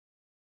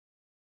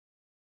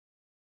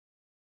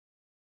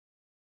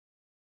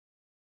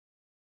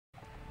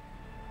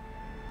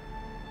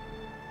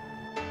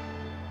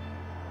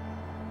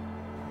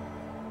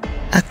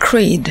A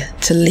creed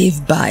to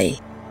live by.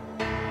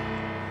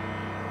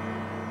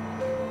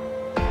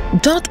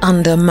 Don't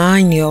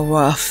undermine your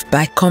worth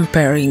by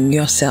comparing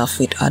yourself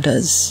with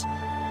others.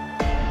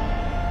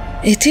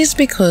 It is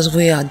because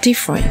we are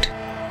different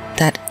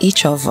that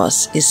each of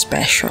us is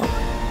special.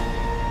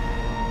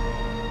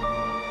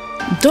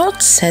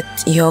 Don't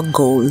set your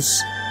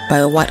goals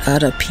by what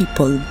other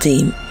people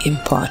deem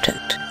important.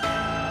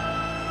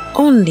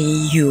 Only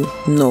you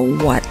know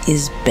what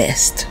is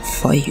best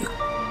for you.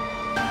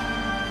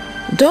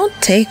 Don't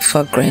take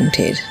for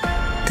granted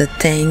the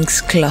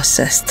things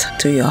closest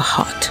to your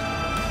heart.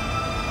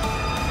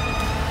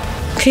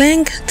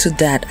 Cling to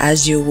that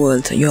as you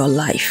would your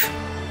life,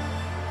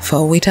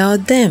 for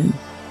without them,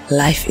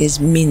 life is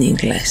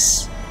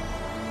meaningless.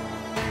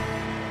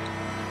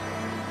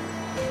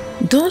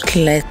 Don't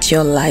let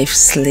your life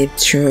slip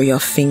through your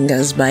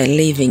fingers by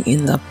living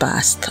in the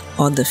past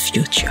or the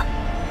future.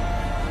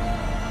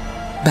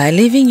 By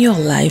living your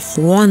life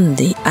one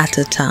day at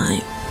a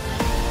time,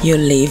 you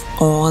live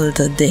all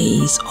the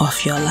days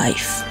of your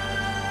life.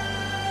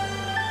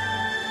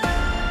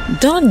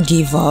 Don't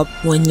give up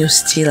when you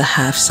still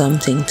have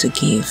something to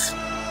give.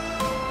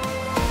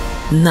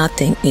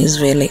 Nothing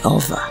is really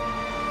over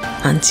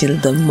until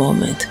the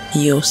moment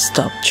you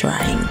stop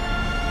trying.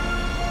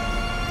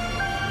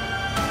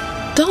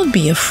 Don't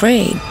be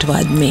afraid to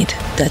admit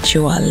that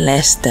you are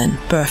less than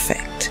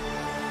perfect.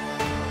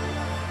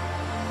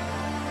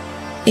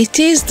 It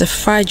is the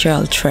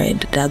fragile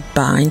thread that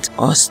binds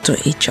us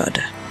to each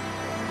other.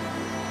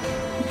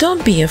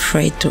 Don't be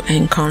afraid to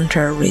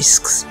encounter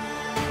risks.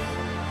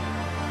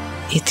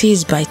 It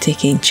is by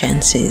taking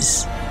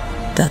chances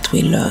that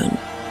we learn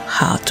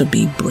how to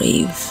be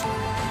brave.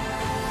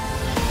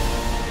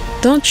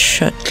 Don't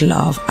shut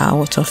love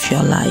out of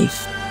your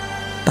life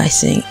by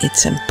saying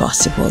it's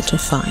impossible to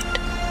find.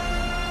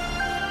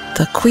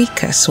 The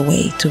quickest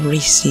way to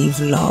receive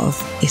love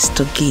is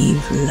to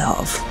give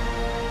love.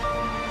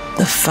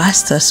 The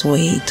fastest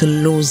way to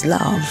lose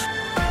love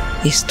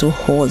is to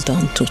hold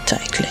on too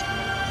tightly.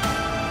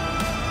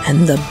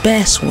 And the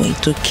best way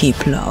to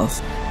keep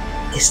love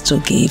is to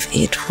give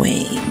it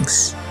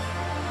wings.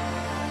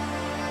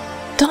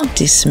 Don't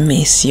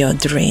dismiss your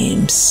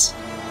dreams.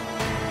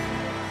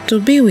 To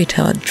be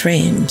without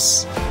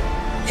dreams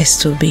is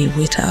to be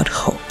without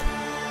hope.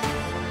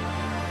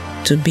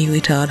 To be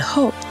without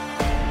hope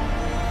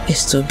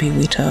is to be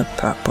without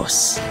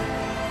purpose.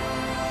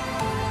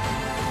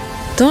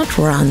 Don't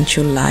run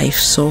through life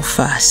so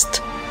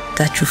fast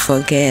that you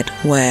forget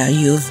where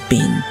you've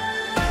been,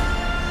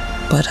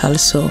 but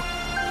also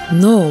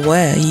know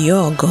where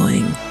you're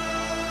going.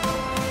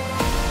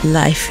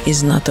 Life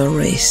is not a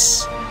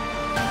race,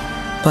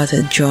 but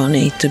a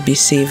journey to be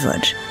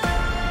savored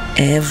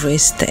every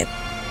step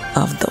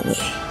of the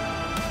way.